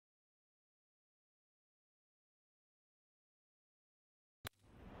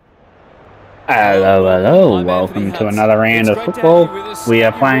Hello, hello, welcome to another round of football. We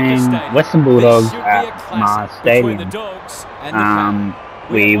are playing Western Bulldogs at Mars Stadium.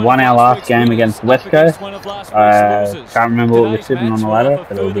 We won our last game against West Coast. Can't remember what we're sitting on the ladder,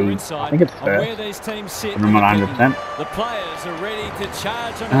 but it'll be, I think it's first. I'm not 100%.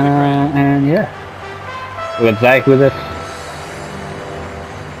 And yeah, we got Zach with us.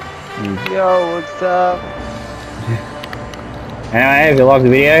 Yo, what's up? Anyway, if you like the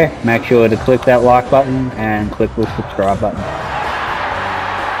video, make sure to click that like button and click the subscribe button.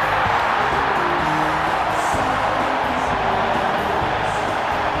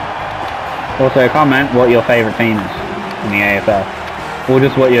 Also, comment what your favourite team is in the AFL, or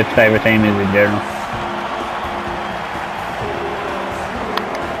just what your favourite team is in general.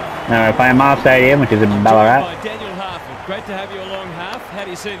 Now we're playing Mars Stadium, which is in Ballarat. Great to have you along, Half. How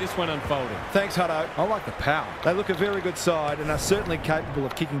do you see this one unfolding? Thanks, Hutto. I like the power. They look a very good side and are certainly capable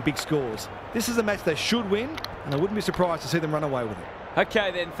of kicking big scores. This is a match they should win, and I wouldn't be surprised to see them run away with it.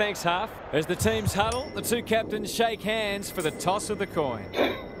 Okay then, thanks, Half. As the teams huddle, the two captains shake hands for the toss of the coin.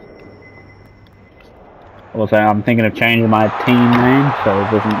 Also, I'm thinking of changing my team name so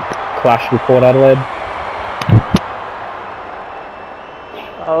it doesn't clash with Port Adelaide.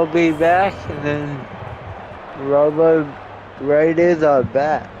 I'll be back, and then Robo Raiders are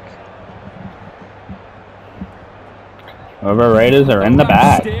back. Robo Raiders are in the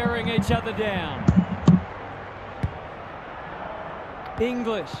back. Staring each other down.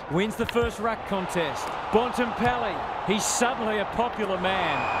 English wins the first ruck contest. Bontempelli, he's suddenly a popular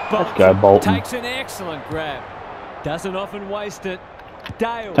man. Let's go, Bolton. Takes an excellent grab. Doesn't often waste it.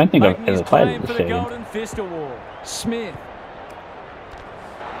 Dale, don't think I've ever played for the Golden Fist Award. Smith.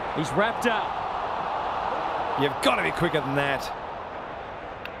 He's wrapped up. You've got to be quicker than that.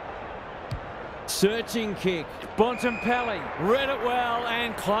 Searching kick. Bontempelli read it well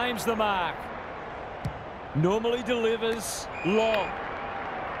and claims the mark. Normally delivers long.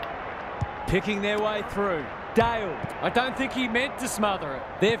 Picking their way through. Dale. I don't think he meant to smother it.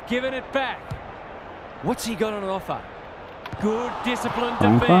 They've given it back. What's he got on offer? Good disciplined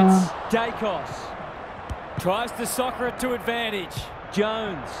defence. Dacos tries to soccer it to advantage.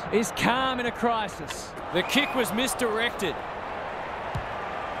 Jones is calm in a crisis. The kick was misdirected.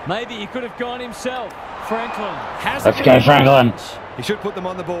 Maybe he could have gone himself. Franklin has Let's go, Franklin. He should put them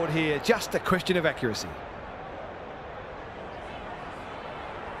on the board here. Just a question of accuracy.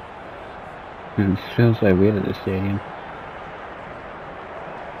 It feels so weird at this stadium.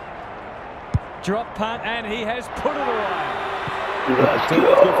 Drop punt, and he has put it away. Let's go.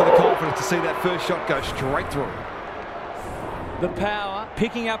 Good for the confidence to see that first shot go straight through. The power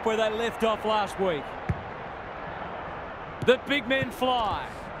picking up where they left off last week. The big men fly.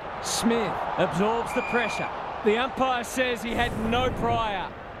 Smith absorbs the pressure. The umpire says he had no prior.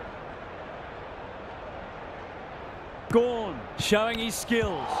 Gawn showing his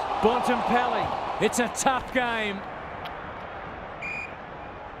skills. Bontempelli. It's a tough game.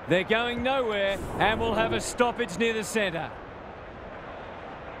 They're going nowhere and will have a stoppage near the centre.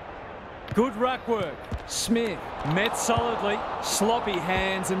 Good ruck work. Smith met solidly. Sloppy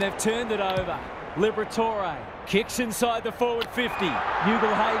hands, and they've turned it over. Liberatore kicks inside the forward 50.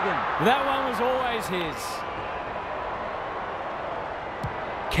 Ugelhagen. That one was always his.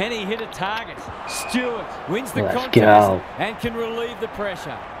 Can he hit a target? Stewart wins the contest and can relieve the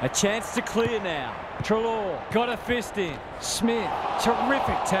pressure. A chance to clear now. Treloar got a fist in. Smith,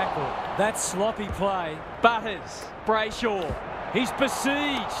 terrific tackle. That sloppy play. Butters, Brayshaw. He's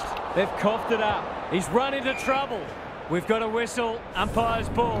besieged. They've coughed it up. He's run into trouble. We've got a whistle. Umpire's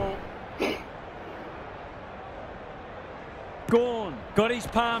ball. Gawn got his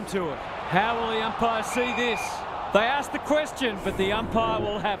palm to it. How will the umpire see this? They asked the question, but the umpire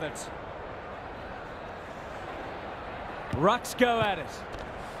will have it. Rucks go at it.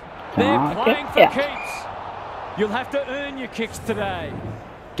 They're playing for keeps. You'll have to earn your kicks today.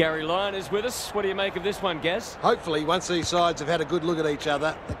 Gary Lyon is with us. What do you make of this one, Gaz? Hopefully, once these sides have had a good look at each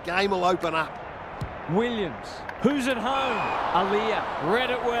other, the game will open up. Williams. Who's at home? Aliyah. Read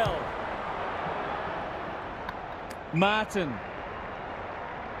it well. Martin.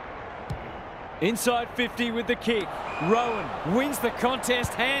 Inside 50 with the kick. Rowan wins the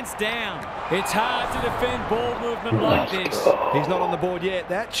contest hands down. It's hard to defend ball movement like this. He's not on the board yet.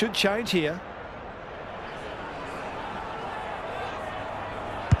 That should change here.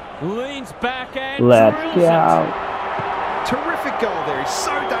 Leans back and Let's drills go. It. Terrific goal there. He's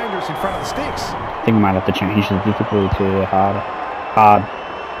so dangerous in front of the sticks. I think I might have to change the difficulty to hard.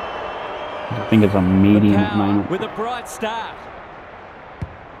 I think it's a medium at the moment. With a bright start.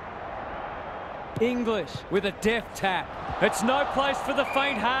 English with a deft tap. It's no place for the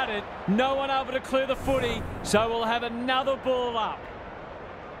faint-hearted. No one able to clear the footy, so we'll have another ball up.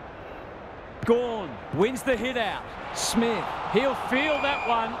 Gawn wins the hit out. Smith, he'll feel that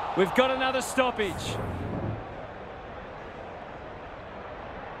one. We've got another stoppage.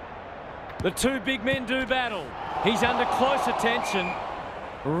 The two big men do battle. He's under close attention.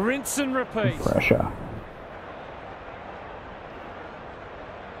 Rinse and repeat. Pressure.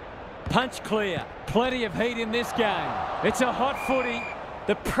 Punch clear. Plenty of heat in this game. It's a hot footy.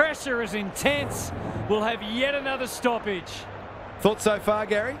 The pressure is intense. We'll have yet another stoppage. Thoughts so far,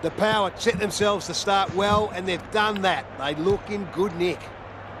 Gary? The Power set themselves to start well, and they've done that. They look in good nick.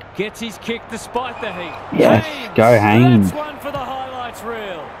 Gets his kick despite the heat. Yes, Haynes. go Haynes. That's one for the highlights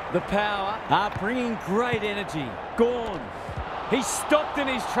reel. The Power are bringing great energy. Gawn. He's stopped in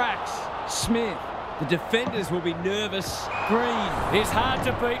his tracks. Smith. The defenders will be nervous. Green is hard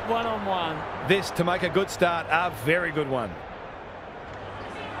to beat one-on-one. This, to make a good start, a very good one.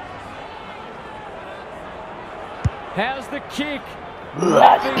 How's the kick?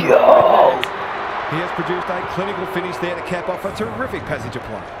 Let's go. He has produced a clinical finish there to cap off a terrific passage of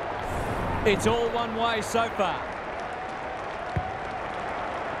play. It's all one way so far.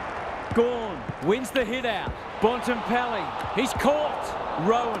 Gawn wins the hit out. Bontempelli, he's caught.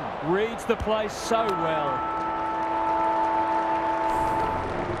 Rowan reads the play so well.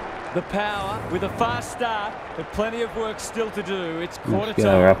 The Power with a fast start, but plenty of work still to do. It's quarter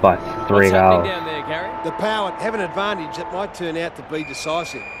time. We're up by 3 What's happening goals. down there, Gary? The Power have an advantage that might turn out to be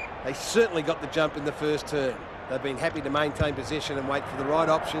decisive. They certainly got the jump in the first turn. They've been happy to maintain possession and wait for the right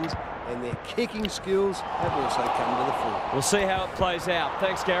options, and their kicking skills have also come to the fore. We'll see how it plays out.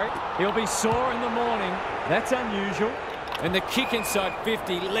 Thanks, Gary. He'll be sore in the morning. That's unusual. And the kick inside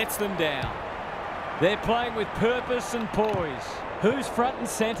 50 lets them down. They're playing with purpose and poise. Who's front and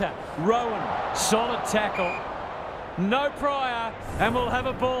centre? Rowan. Solid tackle. No Pryor, and we'll have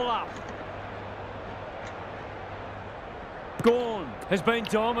a ball up. Gawn has been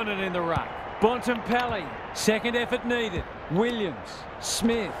dominant in the ruck. Bontempelli, second effort needed. Williams,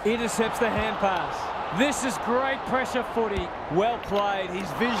 Smith intercepts the hand pass. This is great pressure footy. Well played. His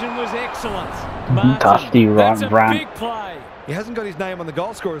vision was excellent. Martin, Dusty that's a run. big play. He hasn't got his name on the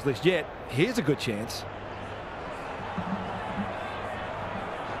goal scorers list yet. Here's a good chance.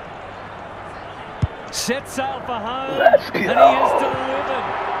 Set sail for home. Let's go. And he has delivered.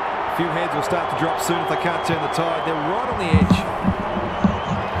 A few heads will start to drop soon if they can't turn the tide. They're right on the edge.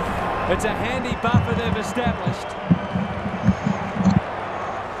 It's a handy buffer they've established.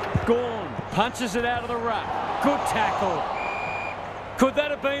 Gawn punches it out of the ruck. Good tackle. Could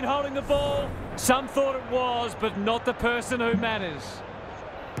that have been holding the ball? Some thought it was, but not the person who matters.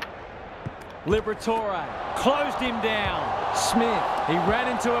 Liberatore closed him down. Smith, he ran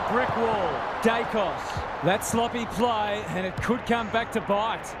into a brick wall. Dacos, that sloppy play, and it could come back to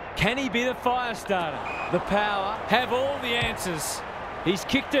bite. Can he be the fire starter? The Power have all the answers. He's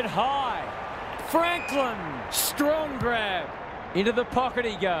kicked it high. Franklin, strong grab. Into the pocket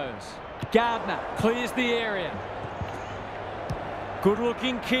he goes. Gardner clears the area. Good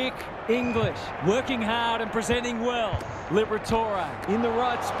looking kick. English working hard and presenting well. Liberatore in the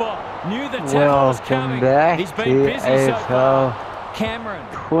right spot. Knew the tackle was coming. Back He's been busy so far. Cameron,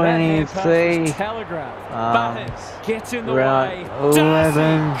 23. Telegraph. Butters gets in the round way. 11.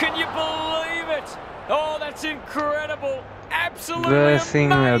 Darcy, can you believe it? Oh, that's incredible. Absolutely Versing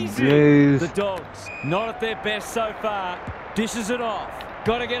the amazing. Blues. The Dogs, not at their best so far. Dishes it off.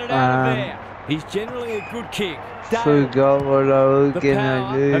 Got to get it out of there. He's generally a good kick. Forgot what I was The gonna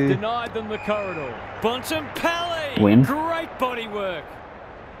Power have do. denied them the corridor. Bontempelli. Win. Great body work.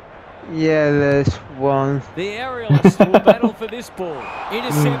 Yeah, there's one. The aerialists will battle for this ball.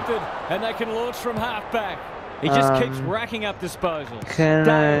 Intercepted, and they can launch from half-back. He just keeps racking up disposals. Can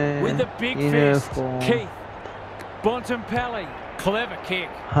Dale I with the big uniform? fist. Keith. Bontempelli. Clever kick.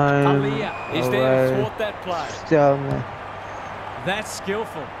 Home Aliyah is there to thwart that play. Stomach. That's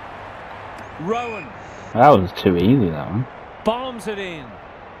skillful. Rowan That was too easy, that one. bombs it in.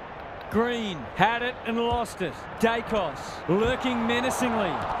 Green had it and lost it. Dacos lurking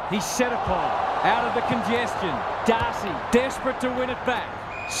menacingly. He's set upon. Out of the congestion. Darcy desperate to win it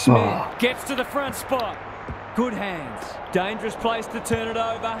back. Smith gets to the front spot. Good hands. Dangerous place to turn it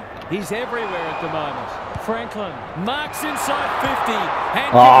over. He's everywhere at the moment. Franklin marks inside 50.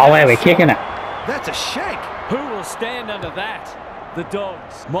 And Wait, we're kicking it. That's a shake. who will stand under that? The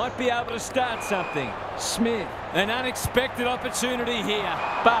Dogs might be able to start something. Smith, an unexpected opportunity here.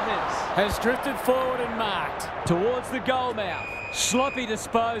 Butters has drifted forward and marked towards the goal mouth. Sloppy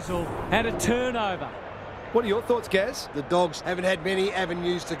disposal and a turnover. What are your thoughts, Gaz? The Dogs haven't had many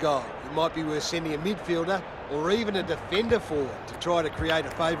avenues to go. it might be worth sending a midfielder or even a defender forward to try to create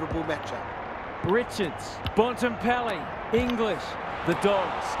a favourable matchup. Richards, Bontempelli, English. The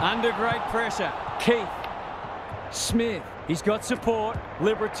Dogs under great pressure. Keith, Smith. He's got support.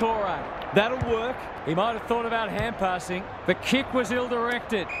 Liberatore. That'll work. He might have thought about hand passing. The kick was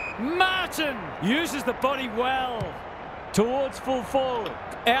ill-directed. Martin uses the body well. Towards full forward.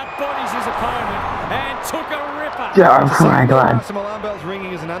 Outbodies his opponent and took a ripper. Oh my God. Some alarm bells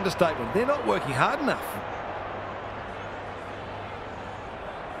ringing is an understatement. They're not working hard enough.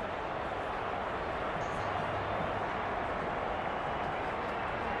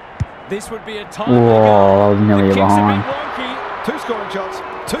 This would be a time. Whoa, nearly behind. 2 scoring shots,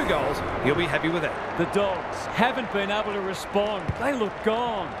 2 goals. He'll be happy with that. The Dogs haven't been able to respond. They look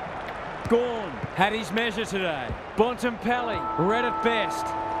gone. Gawn had his measure today. Bontempelli read it best.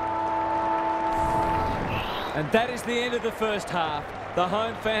 And that is the end of the first half. The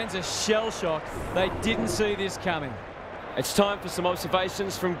home fans are shell-shocked. They didn't see this coming. It's time for some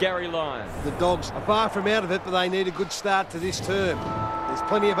observations from Gary Lyon. The Dogs are far from out of it, but they need a good start to this term. There's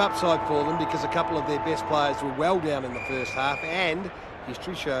plenty of upside for them because a couple of their best players were well down in the first half, and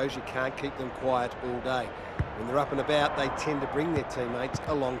history shows you can't keep them quiet all day. When they're up and about, they tend to bring their teammates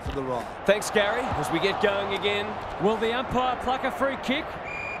along for the ride. Thanks, Gary. As we get going again, will the umpire pluck a free kick?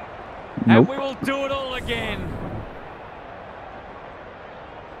 Nope. And we will do it all again.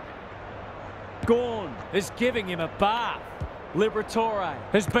 Gawn is giving him a bath. Liberatore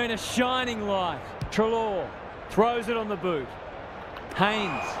has been a shining light. Treloar throws it on the boot.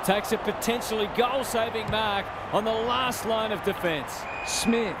 Haynes takes a potentially goal-saving mark on the last line of defence.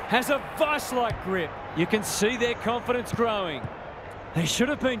 Smith has a vice-like grip. You can see their confidence growing. They should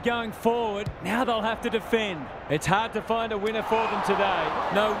have been going forward. Now they'll have to defend. It's hard to find a winner for them today.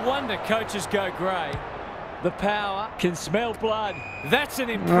 No wonder coaches go grey. The power can smell blood. That's an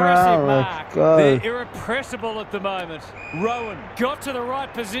impressive mark. They're irrepressible at the moment. Rowan got to the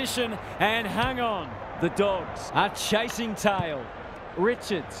right position and hung on. The Dogs are chasing tail.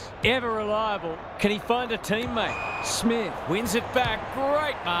 Richards, ever reliable. Can he find a teammate? Smith wins it back.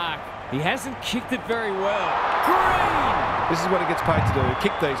 Great mark. He hasn't kicked it very well. Green! This is what he gets paid to do,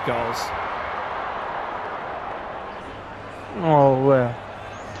 kick these goals. Oh, well.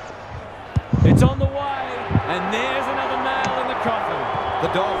 It's on the way, and there's another nail in the coffin.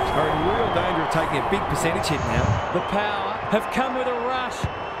 The Dogs are in real danger of taking a big percentage hit now. The power have come with a rush,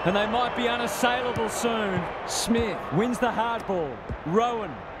 and they might be unassailable soon. Smith wins the hard ball.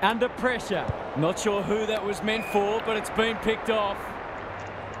 Rowan under pressure. Not sure who that was meant for, but it's been picked off.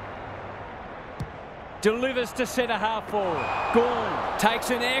 Delivers to centre half forward. Gawn takes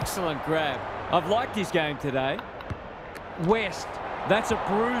an excellent grab. I've liked his game today. West, that's a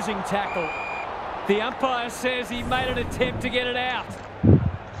bruising tackle. The umpire says he made an attempt to get it out.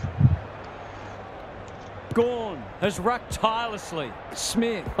 Gawn has rucked tirelessly.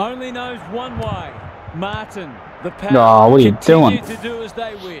 Smith only knows one way. Martin, the power, what are you doing? continue to do as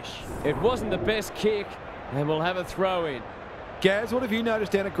they wish. It wasn't the best kick, and we'll have a throw in. Gaz, what have you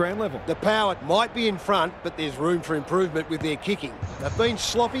noticed down at ground level? The power might be in front, but there's room for improvement with their kicking. They've been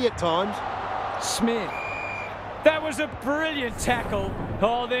sloppy at times. Smith. That was a brilliant tackle.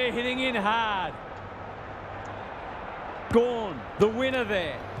 Oh, they're hitting in hard. Gawn, the winner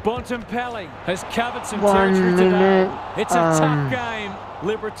there. Bontempelli has covered some territory today. It's a tough game.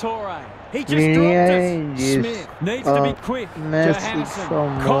 Liberatore. He just dropped it. Smith needs to be quick. Johannesson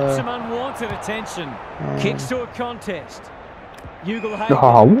caught some unwanted attention. Kicks to a contest. Ugelhagen.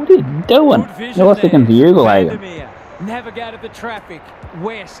 Oh, what are you doing? I was thinking for Ugelhagen. Navigated the traffic.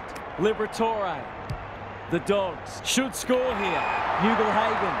 West. Liberatore. The Dogs should score here.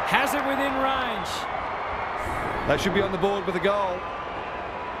 Ugelhagen has it within range. They should be on the board with a goal.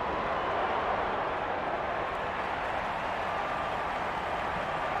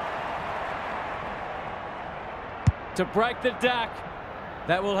 To break the duck,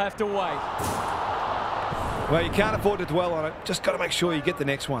 that will have to wait. Well, you can't afford to dwell on it. Just got to make sure you get the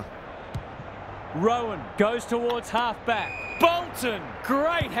next one. Rowan goes towards half-back. Bolton,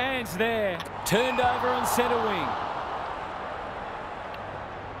 great hands there. Turned over on centre wing.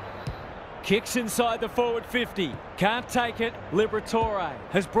 Kicks inside the forward 50. Can't take it. Liberatore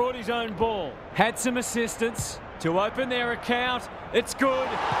has brought his own ball. Had some assistance to open their account. It's good.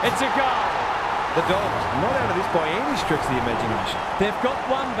 It's a goal. The Dogs not out of this by any stretch of the imagination. They've got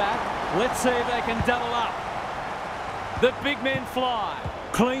one back. Let's see if they can double up. The big men fly.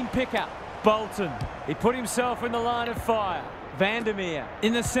 Clean pickup. Bolton. He put himself in the line of fire. Vandermeer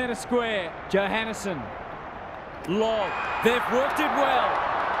in the centre square. Johannesson. Log. They've worked it well.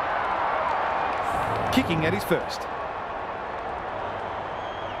 Kicking at his first.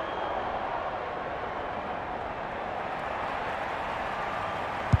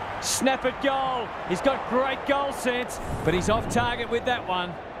 Snap at goal. He's got great goal sense, but he's off target with that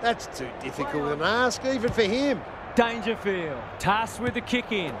one. That's too difficult an ask, even for him. Dangerfield, tasked with the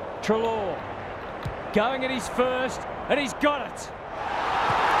kick in. Treloar, going at his first, and he's got it.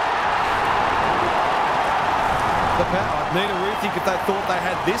 The Power need a rethink if they thought they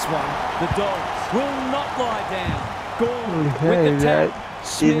had this one. The Dogs will not lie down. Gordon Hey, with the tap. that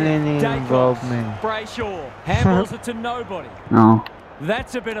Smith, didn't involve Dacos, me. Brayshaw, handballs it to nobody. No.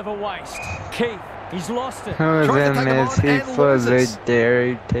 That's a bit of a waste. Keith, he's lost it. Who was Trying to in take him this? on He and for the loses.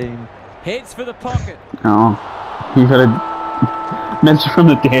 dairy team. Heads for the pocket. No. You got a message from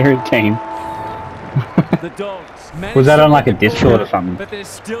the dairy team. The Dogs. Was that on like a Discord or something? But there's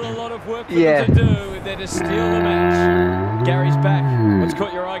still a lot of work for Yeah. them to do if they're to steal the match. Gary's back. What's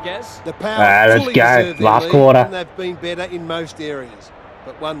caught your eye, Gaz? The Power Let's fully go. deserve their Last lead, quarter. and they've been better in most areas.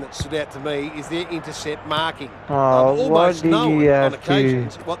 But one that stood out to me is their intercept marking. Oh, They've what almost did known you on have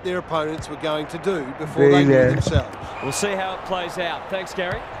occasions to what their opponents were going to do before be they knew there? themselves. We'll see how it plays out. Thanks,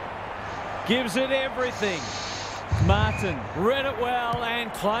 Gary. Gives it everything. Martin read it well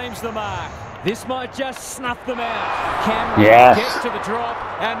and claims the mark. This might just snuff them out. Cameron Yes. gets to the drop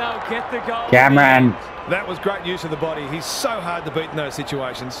and they'll get the goal. Cameron. That was great use of the body. He's so hard to beat in those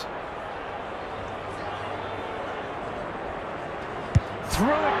situations. Through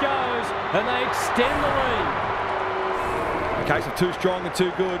it goes and they extend the lead. A case of too strong and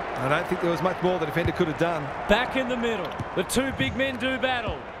too good. I don't think there was much more the defender could have done. Back in the middle. The two big men do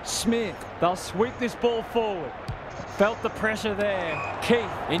battle. Smith, they'll sweep this ball forward. Felt the pressure there. Keith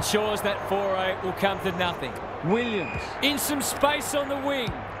ensures that foray will come to nothing. Williams in some space on the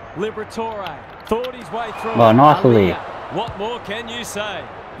wing. Liberatore thought his way through. Oh, nicely. What more can you say?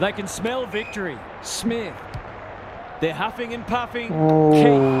 They can smell victory. Smith. They're huffing and puffing. Oh.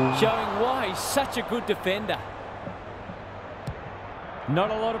 Keith showing why he's such a good defender. Not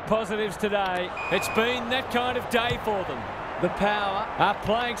a lot of positives today. It's been that kind of day for them. The Power are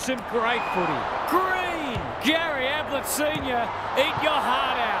playing some great footy. Green! Gary Ablett Sr., eat your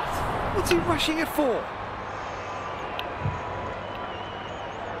heart out. What's he rushing it for?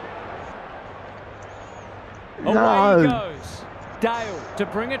 Away No. he goes. Dale to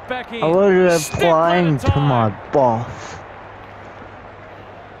bring it back in. I was Step applying at a to my time. boss.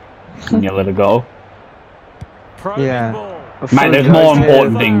 Can you let it go? Probing Yeah. ball. Mate, there's more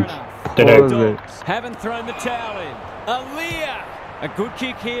important things to do. Dogs haven't thrown the towel in. Aaliyah. A good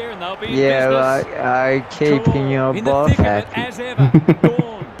kick here and they'll be in Yeah, business. like I keeping your in the boss thick of it happy. as ever.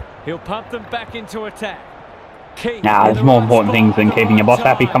 Gorn. He'll pump them back into attack. Keith Nah, in there's the more right important spot things than at the keeping your right boss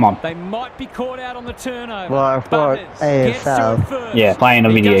happy. time. Come on. They might be caught out on the turnover. Well, I thought Butters gets to AFL. it first. Yeah, playing a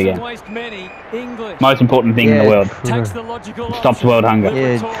He video doesn't game. waste many. English Most important thing in the Yeah, world. takes true. the logical Stops option. world hunger.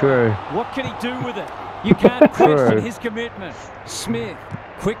 Yeah, Liberatore. true. What can he do with it? You can't question True. his commitment. Smith,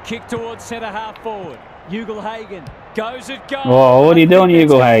 quick kick towards centre half forward. Ugelhagen goes at goal. Whoa, what are you I think doing,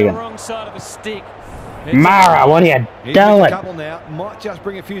 that's going Ugelhagen? the wrong side of the stick. It's Mara, what are you He's in doing? trouble now. Might just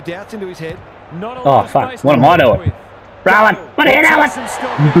bring a few doubts into his head. not a Oh, lot of fuck. space What to am I work doing? with. Rowan, Dale what are you doing? takes some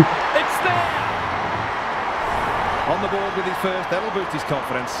stopping. It's there. On the board with his first. That'll boost his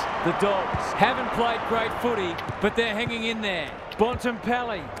confidence. The Dogs haven't played great footy, but they're hanging in there.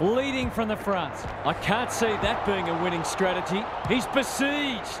 Bontempelli leading from the front. I can't see that being a winning strategy. He's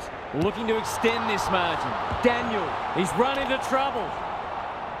besieged, looking to extend this margin. Daniel, he's run into trouble.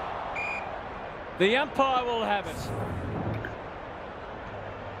 The umpire will have it.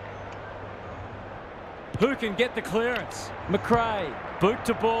 Who can get the clearance? McRae, boot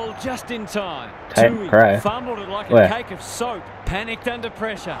to ball just in time. Tate Tui McRae? fumbled it like Where? a cake of soap. Panicked under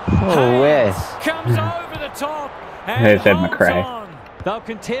pressure. Oh, where? Hayes comes over the top and Who said holds McRae? on. They'll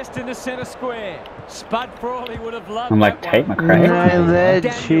contest in the centre square. Spud Frawley would have loved I'm like that Tate one. McRae. No, that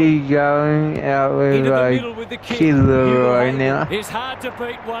Daniel. she going out with Into the like middle with the kick. killer right Ugelhagen now. is hard to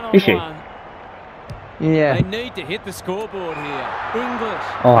beat Is she? one-on-one. Yeah. They need to hit the scoreboard here. English.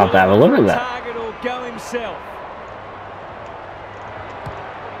 I'll have to have a look at that. Target or go himself.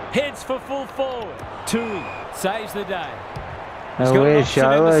 Heads for full forward. Tui saves the day. I He's got an wish option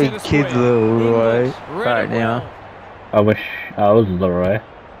I in the was centre Kid square. Leroy English read right it now. well. I wish I was Leroy.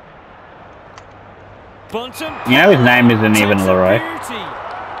 Bontempelli You know his name isn't even takes a Leroy. beauty.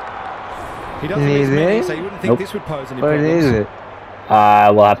 He doesn't miss Is many, it? so you wouldn't think Nope. this would pose any What problems. is it?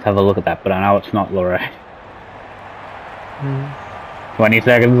 We'll have to have a look at that, but I know it's not Leroy. Hmm. 20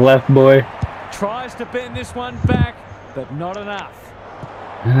 seconds left, boy. Tries to bend this one back, but not enough.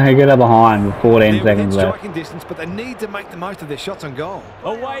 And they get up behind with 14 They're within seconds left. striking distance, but they need to make the most of their shots on goal.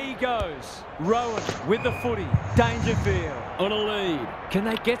 Away he goes. Rowan with the footy. Dangerfield on a lead. Can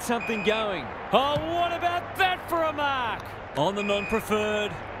they get something going? Oh, what about that for a mark? On the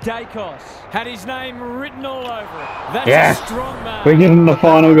non-preferred, Dacos had his name written all over it. That's a strong mark. We're getting the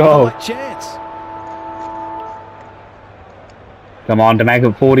final goal. Chance. Come on, to make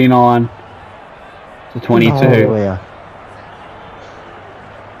it 49 to 22. Oh, yeah.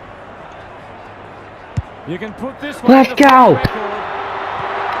 You can put this one. Let's go.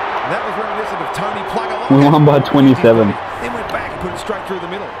 That was reminiscent of Tony Plugger. We won by 27. Then went back and put it straight through the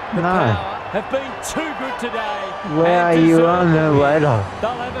middle. No. Have been too good today. Where are you on the ladder?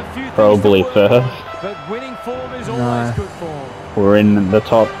 They'll have a few Probably things to work first. on, but winning form is always good form. We're in the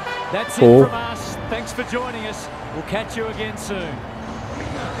top That's 4. it from us. Thanks for joining us. We'll catch you again soon.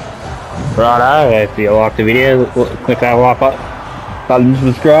 Righto, if you liked the video, click that like button,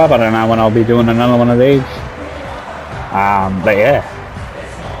 subscribe. I don't know when I'll be doing another one of these. But yeah,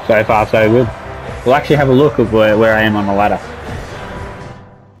 so far so good. We'll actually have a look at where I am on the ladder.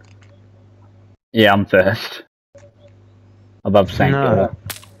 Yeah, I'm first. Above St. Kilda.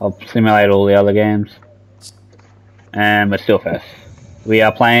 I'll simulate all the other games. And we're still first. We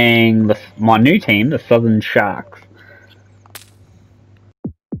are playing my new team, the Southern Sharks.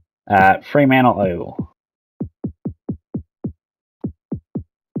 At Fremantle Oval.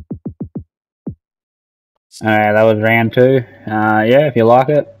 Alright, that was round 2. Yeah, if you like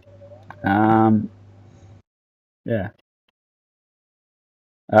it. Yeah.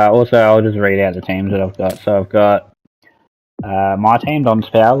 Also, I'll just read out the teams that I've got. So I've got my team, Don's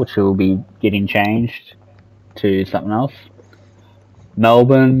Power, which will be getting changed to something else.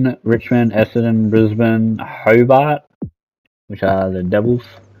 Melbourne, Richmond, Essendon, Brisbane, Hobart, which are the Devils.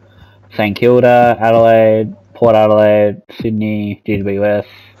 St Kilda, Adelaide, Port Adelaide, Sydney, GWS,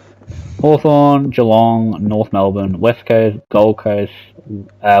 Hawthorn, Geelong, North Melbourne, West Coast, Gold Coast,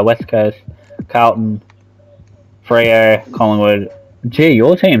 West Coast, Carlton, Freo, Collingwood. Gee,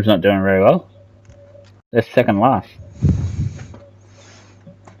 your team's not doing very well. They're second last.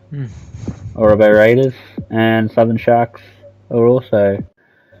 Orabo Raiders and Southern Sharks are also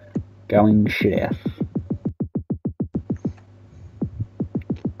going shit out.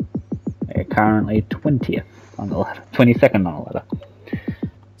 They're currently 20th on the ladder, 22nd on the ladder.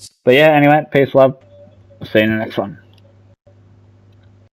 But yeah, anyway, peace, love. See you in the next one.